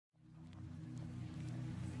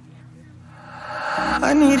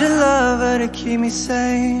I need a lover to keep me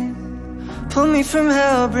sane. Pull me from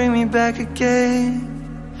hell, bring me back again.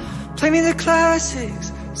 Play me the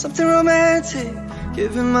classics, something romantic.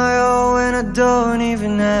 Giving my all when I don't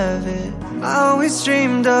even have it. I always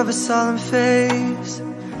dreamed of a solemn face,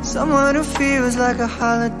 someone who feels like a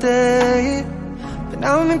holiday. But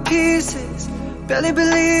now I'm in pieces, barely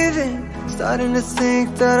believing, starting to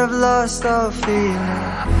think that I've lost all feeling.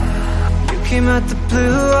 You came out the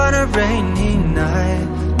blue on a rainy night,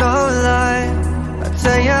 no lie. I'll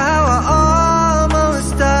tell you how I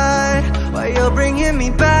almost died, while you're bringing me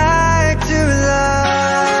back to life.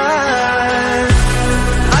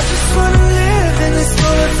 I just wanna live in this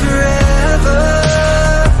moment forever,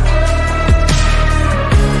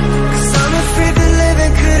 'cause I'm afraid that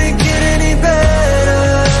living couldn't get any better.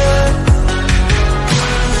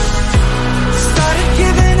 Started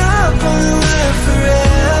giving up on the word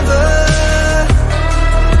forever,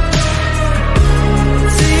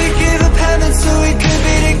 till you gave up heaven so we could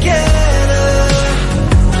be together.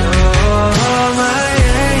 Oh, my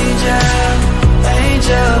angel,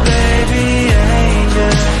 angel, baby,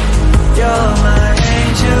 angel. You're my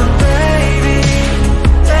angel, baby,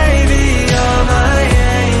 baby. You're my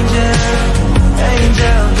angel,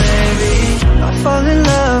 angel, baby. I fall in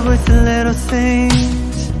love with the little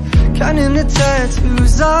things, counting the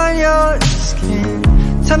tattoos on your skin.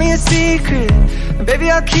 Tell me a secret, and baby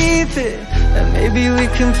I'll keep it, and maybe we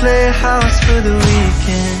can play house for the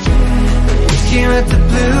weekend. You came at the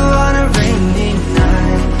blue on a rainy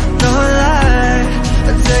night, no lie.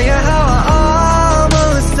 I'll tell you how I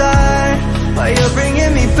almost died, while you're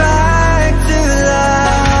bringing me back to life.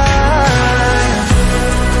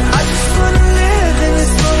 I just wanna live in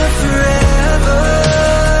this moment forever,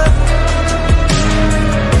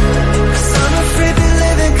 'cause I'm afraid that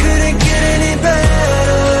living couldn't get any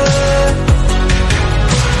better.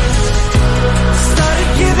 Started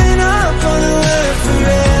giving up on the word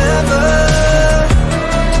forever,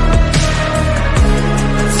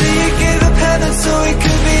 till you gave up heaven so we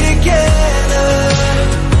could be together.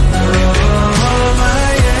 Oh, my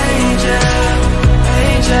angel,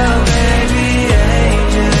 angel, baby,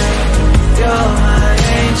 angel. You're my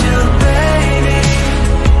angel, baby,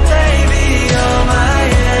 baby. You're my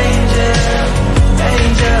angel,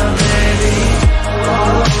 angel, baby.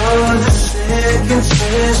 Oh, the second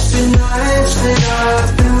twisted nights that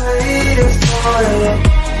I've been waiting for you.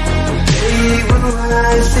 They would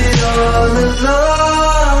rise it all alone,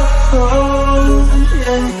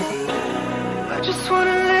 yeah. I just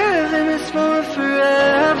wanna live in this moment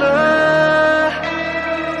forever,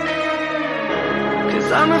 'cause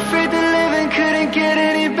I'm afraid that living couldn't get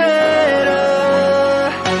any better.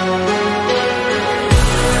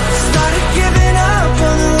 Started giving up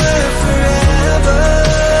on the word forever,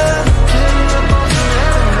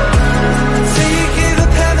 till you gave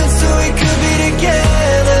up heaven so we could be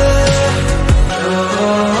together.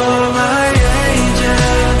 Oh, my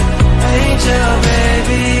angel, angel,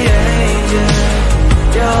 baby, angel.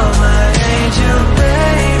 You're my angel,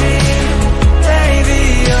 baby, baby.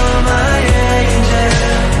 You're my angel,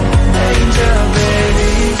 angel,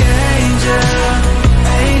 baby, angel,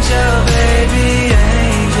 angel, baby,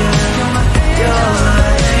 angel. You're my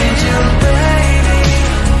angel, baby,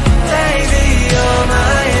 baby. You're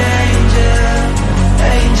my angel,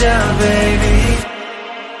 angel, baby.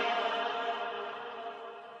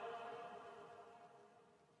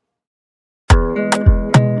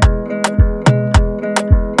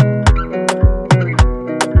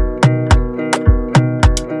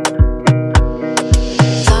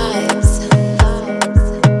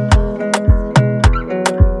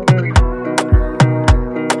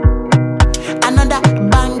 Another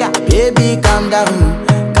banger. Baby, calm down,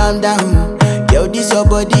 calm down. Yo, this your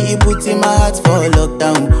body, it puts in my heart for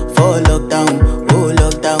lockdown, oh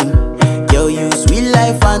lockdown. Yo, you sweet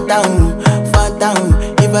life, phantom, phantom.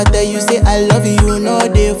 If I tell you say I love you, you know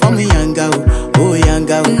they for me, young girl, oh young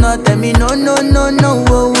girl. No, tell me no, no, no, no,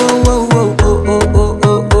 oh, oh, oh, oh, oh, oh, oh,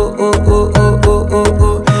 oh, oh, oh, oh, oh, oh, oh,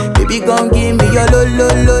 oh. Baby, gon' give me your lo, lo,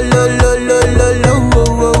 lo, lo, lo, lo, lo, lo, oh,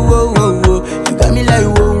 oh, oh, oh, oh. You got me like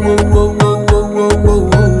whoa, whoa, whoa, whoa, whoa, whoa, whoa,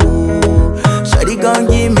 whoa. Shawty gon'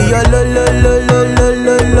 give me your lo, lo, lo, lo, lo,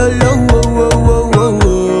 lo, lo, lo, oh, oh, oh, oh,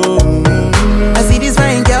 oh. I see this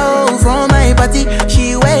fine girl from my party,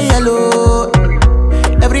 she wear yellow.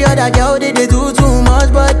 Every other girl they do too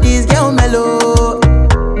much, but this girl mellow.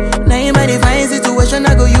 Now in my divine situation,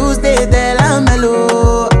 I go use they tell I'm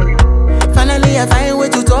mellow. Finally I find way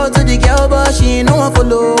to talk to the girl, but she ain't no one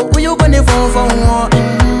follow. Who you gonna phone for one?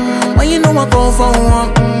 When you know I come for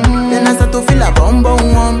one, then I start to feel a bum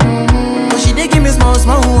bum one. But she dey give me small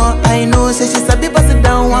small one. I know say she sabi pass it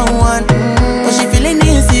down one one. But she feeling it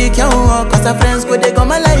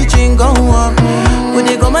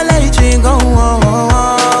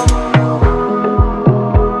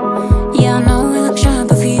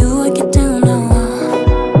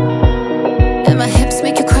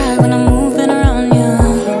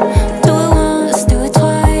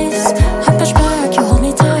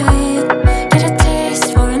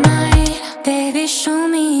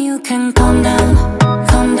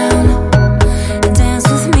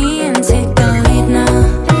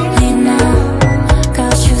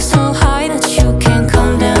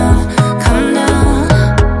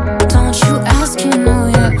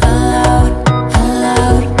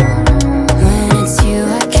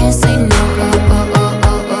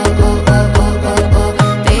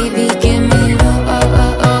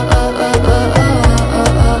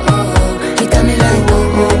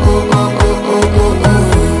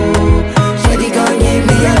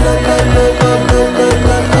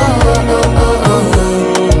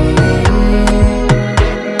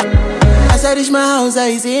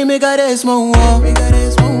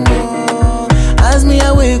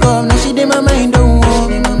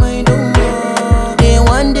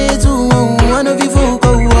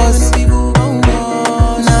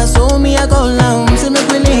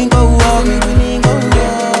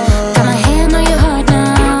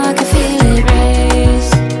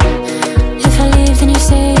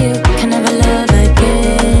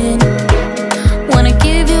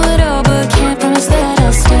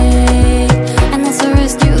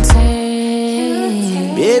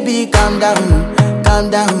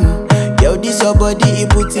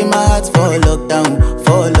lockdown,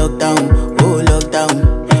 oh lockdown.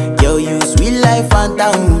 Yo, you sweet life,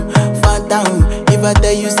 phantom, phantom. If I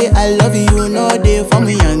tell you say I love you, you know they for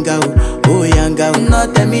me, young girl, oh young girl. No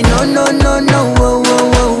tell me no, no, no, no, oh,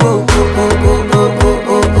 oh, oh, oh, oh, oh, oh, oh,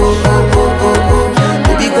 oh, oh, oh, oh, oh, oh.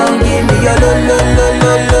 Baby, come give me your lo, lo, lo, lo,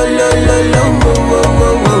 lo, lo, lo, lo, oh, oh,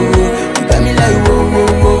 oh, oh. You got me like whoa, whoa,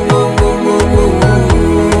 whoa, whoa, whoa, whoa, whoa.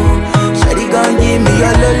 Shawty, come give me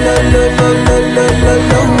your lo, lo, lo, lo, lo, lo, lo,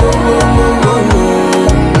 lo, oh, oh, oh, oh, oh.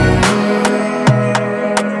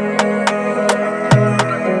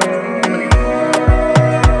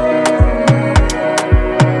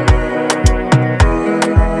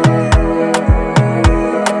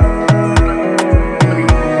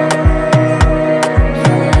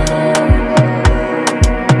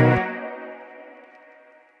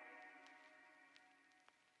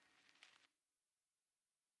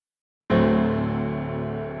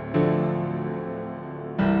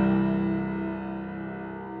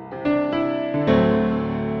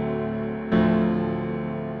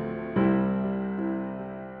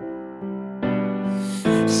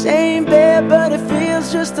 Same bed, but it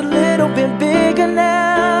feels just a little bit bigger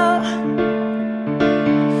now.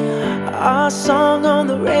 Our song on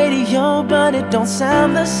the radio, but it don't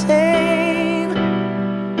sound the same.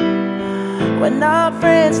 When our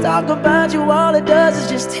friends talk about you, all it does is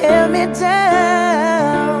just tear me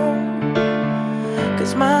down.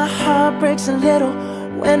 Cause my heart breaks a little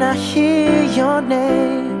when I hear your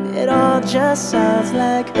name. It all just sounds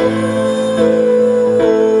like ooh.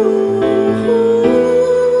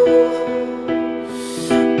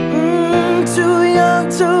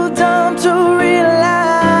 Too dumb to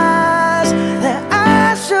realize that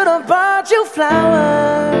I should have bought you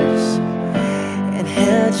flowers and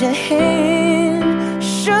held your hand.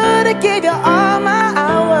 Should have gave you all my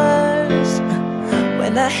hours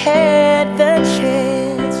when I had the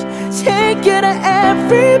chance. Take you to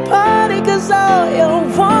every party, cause all you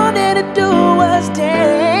wanted to do was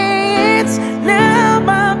dance. Now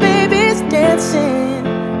my baby's dancing,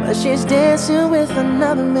 but she's dancing with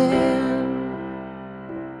another man.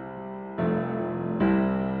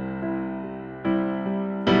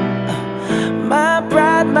 My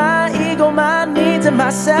pride, my ego, my needs, and my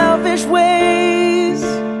selfish ways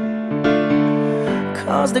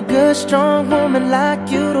caused a good, strong woman like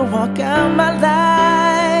you to walk out my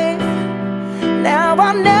life. Now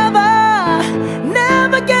I'll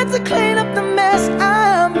never get to clean up the mess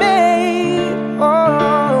I made.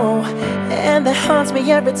 Oh, and that haunts me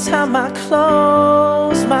every time I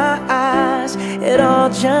close my eyes. It all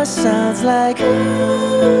just sounds like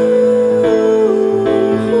ooh.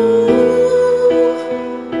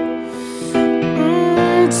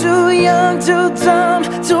 Too young, too dumb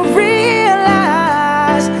to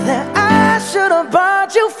realize that I should have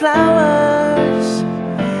bought you flowers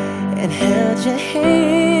and held your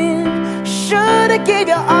hand. Should have gave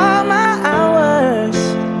you all my hours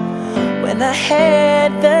when I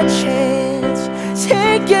had the chance.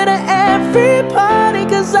 Take you to every party,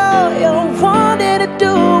 cause all you wanted to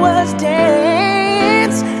do was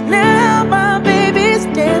dance. Now my baby's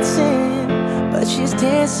dancing, but she's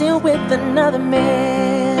dancing with another man.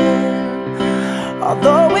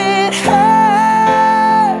 Although it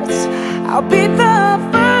hurts, I'll be the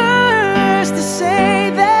first to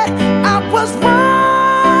say that I was wrong.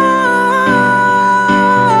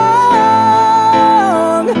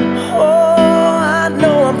 Oh, I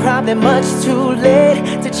know I'm probably much too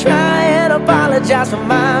late to try and apologize for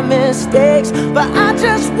my mistakes, but I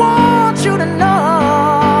just want you to know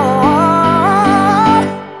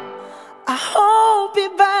I hope he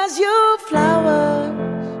buys you flowers.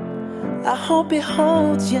 I hope he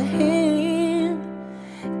holds your hand,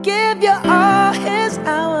 give you all his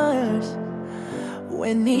hours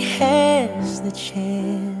when he has the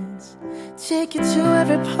chance. Take you to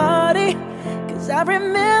every party, cause I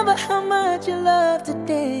remember how much you love to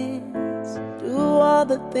dance. Do all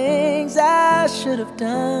the things I should have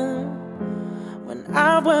done when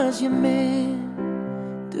I was your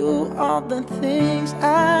man. Do all the things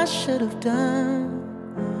I should have done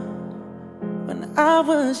when I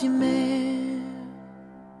was your man.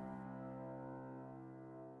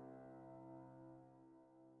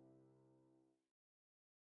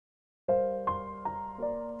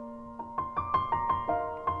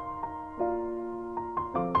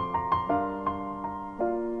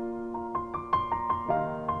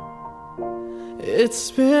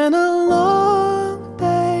 It's been a long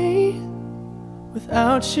day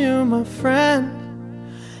without you, my friend,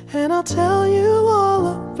 and I'll tell you all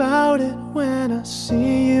about it when I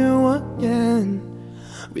see you again.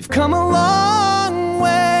 We've come a long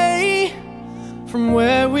way from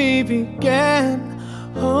where we began.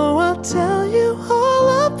 Oh, I'll tell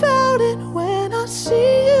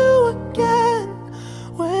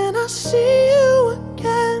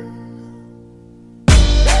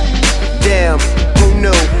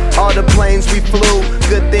all the planes we flew,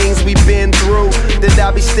 good things we've been through, that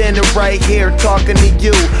I'll be standing right here talking to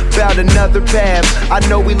you about another path. I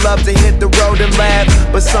know we love to hit the road and laugh,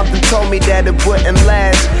 but something told me that it wouldn't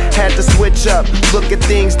last. Had to switch up, look at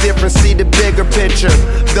things different, see the bigger picture.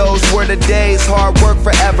 Those were the days, hard work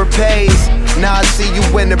forever pays. Now I see you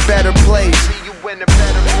in a better place.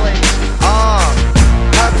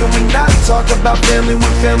 How can we not talk about family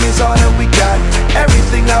when family's all that we got?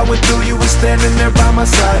 Everything I went through, you were standing there by my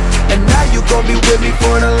side, and now you gon' be with me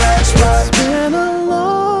for the last ride. It's been a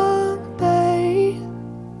long day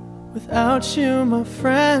without you, my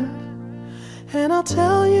friend, and I'll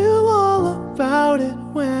tell you all about it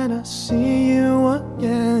when I see you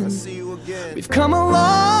again. We've come a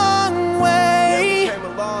long way,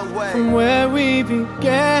 from where we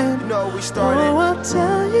began. You know we started. Oh, I'll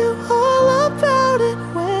tell you all about it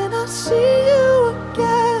when I see you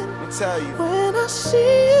again. Let me tell you. When I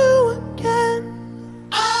see you again.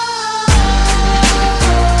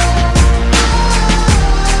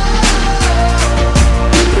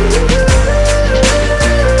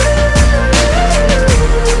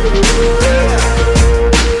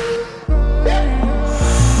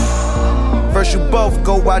 First you both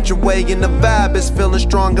go out your way and the vibe is feeling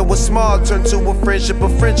strong, and what's small turn to a friendship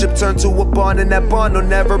turn to a bond, and that bond will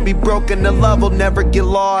never be broken, the love will never get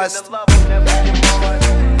lost.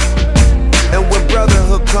 And when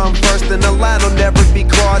brotherhood come first, then the line will never be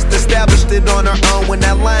crossed. Established it on our own when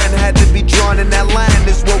that line had to be drawn, and that line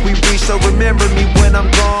is what we reach, so remember me when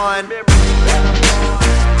I'm gone.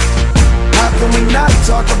 How can we not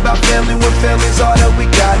talk about family when family's all that we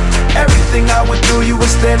got? Everything I went through, you were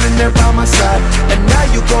standing there by my side, and now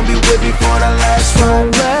you gon' be with me for the last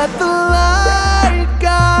ride. Let the light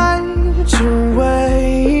guide your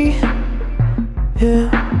way, yeah.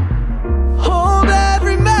 Hold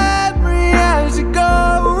every memory as you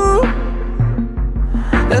go,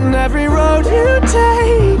 and every road you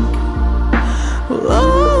take will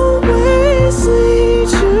always lead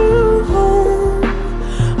you home.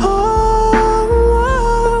 Oh,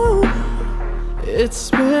 it's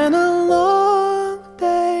been a long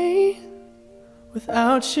day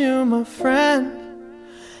without you, my friend,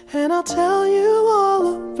 and I'll tell you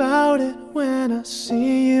all about it when I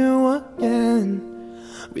see you again.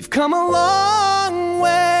 We've come a long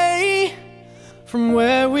way from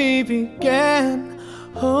where we began.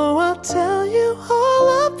 Oh, I'll tell you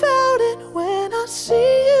all about it when I see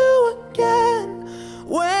you again.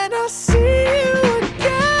 When I see you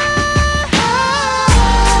again.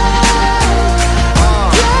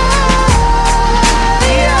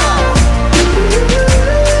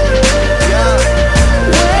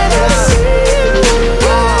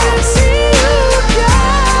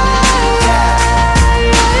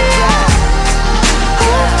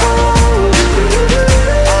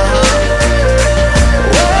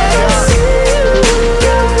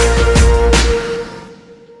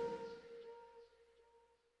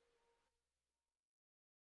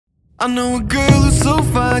 I know a girl who's so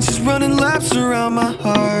fine, she's running laps around my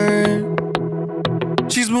heart.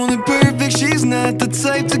 She's more than perfect, she's not the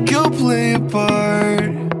type to go play a part.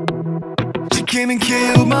 She came and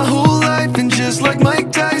killed my whole life, and just like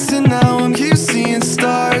Mike Tyson, now I'm here seeing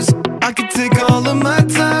stars. I could take all of my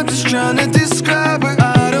time just trying to describe her,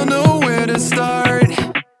 I don't know where to start.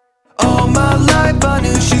 All my life I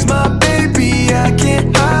knew she's my baby, I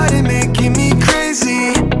can't hide it, making me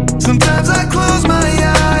crazy. Sometimes I close my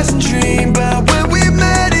eyes and dream about when we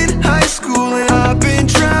met in high school, and I've been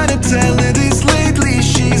trying to tell her this lately.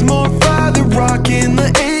 She's more father rock in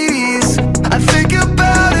the 80s. I think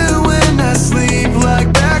about her when I sleep,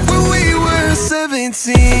 like back when we were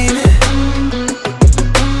 17.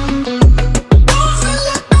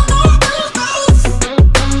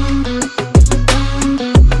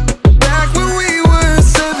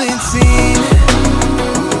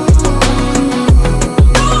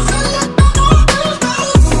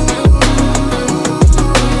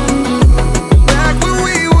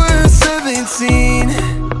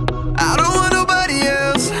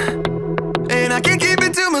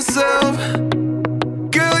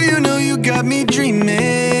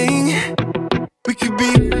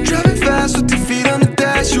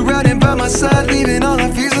 Leaving all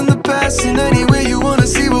our fears in the past, and anywhere you wanna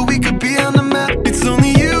see what we could be on the map. It's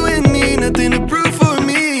only you and me, nothing to prove for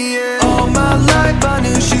me, yeah. All my life I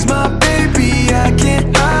knew she's my baby, I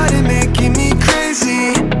can't hide it, making me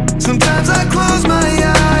crazy. Sometimes I close my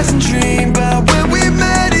eyes and dream about when we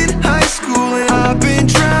met in high school, and I've been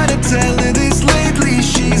trying to tell her this lately.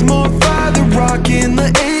 She's more father rock in the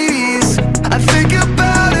 80s. I think about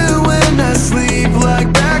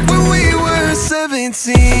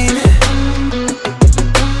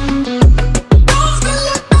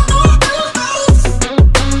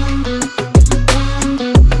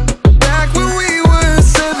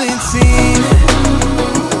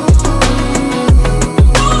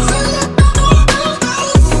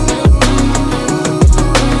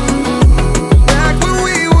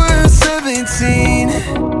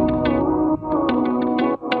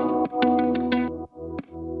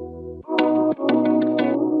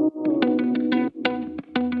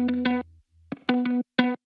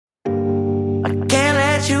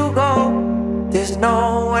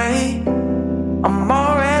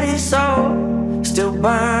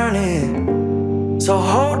So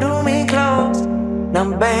hold me close.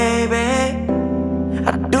 Now baby,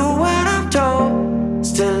 I do what I'm told.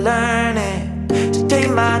 Still learning to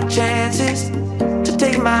take my chances, to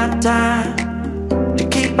take my time, to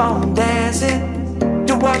keep on dancing,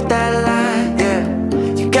 to walk that line, yeah.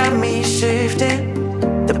 You got me shifting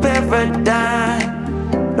the paradigm,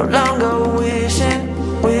 no longer wishing,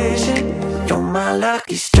 you're my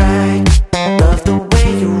lucky strike. Love the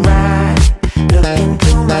way you ride, look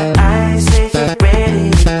into my eyes, say you're ready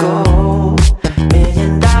to go.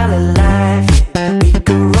 $1,000,000 life, yeah. We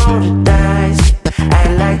could roll the dice,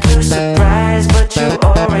 act like you're surprised, but you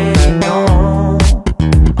already know.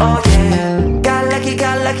 Oh yeah, got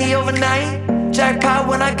lucky overnight. Jackpot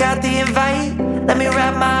when I got the invite. Let me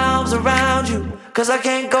wrap my arms around you, cause I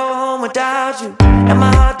can't go home without you. And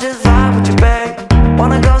my heart just vibe with you, babe.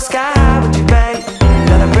 Wanna go sky high with you, babe.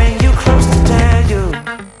 Gotta bring you close to tell you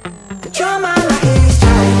that you're my lucky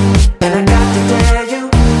strike. And I got to tell you,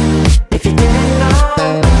 if you didn't know,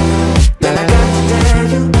 then I got to tell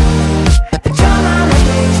you that you're my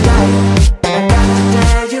lucky strike. And I got to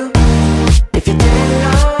tell you, if you didn't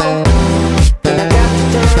know, then I got to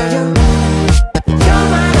tell you that you're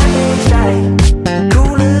my lucky strike.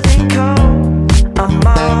 Cooler than cold, I'm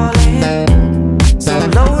all in. So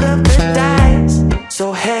load up the dice, so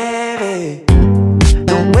heavy.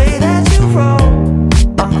 The way that you roll,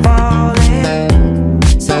 I'm falling.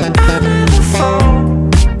 So I never fall,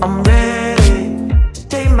 I'm ready to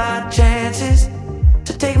take my chances,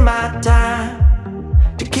 to take my time,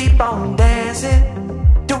 to keep on dancing,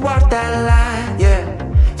 to walk that line, yeah.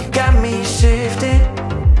 You got me shifting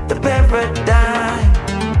the paradigm,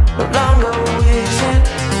 no longer wishing,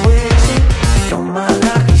 you're my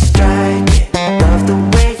lucky strike, yeah. Love the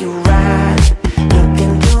way you ride, look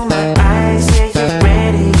into my eyes, say you're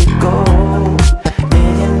ready to go.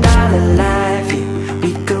 $1,000,000 life, yeah. We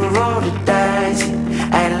could roll the dice,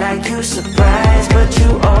 yeah. Act like you surprised, but you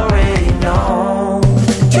already know.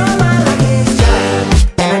 You're my lucky strike,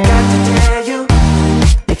 and I got to tell you,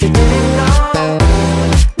 if you didn't know,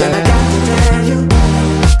 then I got to tell you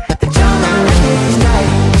that you're my lucky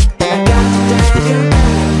strike. And I got to tell you,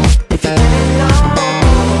 if you didn't know,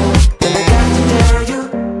 then I got to tell you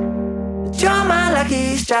that you're my lucky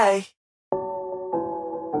strike.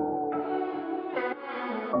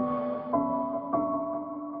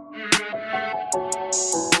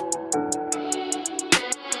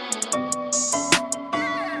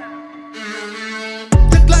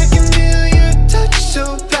 Look like a million, touch so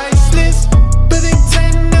priceless. But they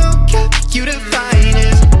tend no cap, you the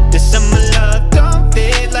finest. The summer love don't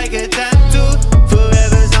fade like a tattoo.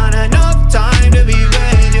 Forever's not enough time to be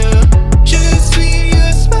with you. Sugar sweet, you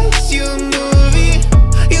a spice, you a movie.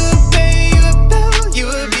 You a bay, you a belle, you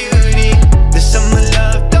a beauty. The summer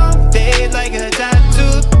love don't fade like a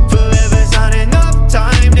tattoo. Forever's not enough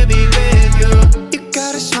time to be with you. You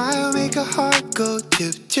got a smile, make a heart go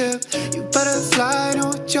tip tip. You butterfly, no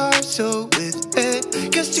jar, so with it.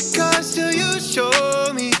 Guess the cards till you show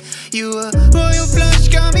me. You a royal flush,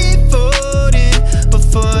 got me folding.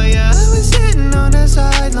 Before ya, I was sitting on the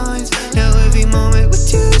sidelines. Now every moment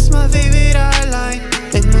with you is my favorite highlight.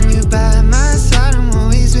 And when you by my side, I'm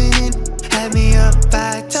always winning. Had me up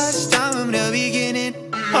by touchdown from the beginning.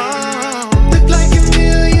 Oh, look like a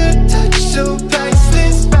million, touch so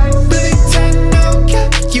priceless. But they tend no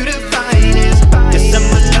cap, you the finest. The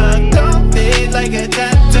summer love don't fade like a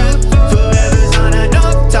tattoo. Forever's not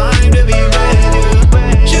enough time to be with you.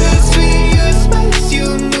 Sugar sweet, you a spice, you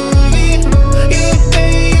a movie. You a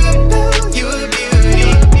bay, you a belle, you a beauty.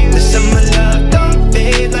 The summer love don't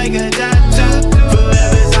fade like a tattoo.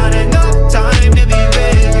 Forever's not enough time to be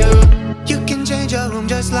with you. You can change your room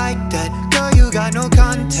just like that. Girl, you got no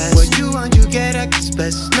contest. What you want, you get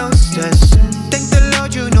express, no stress. Thank the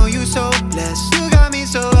Lord, you know you so blessed. You got me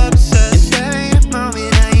so obsessed.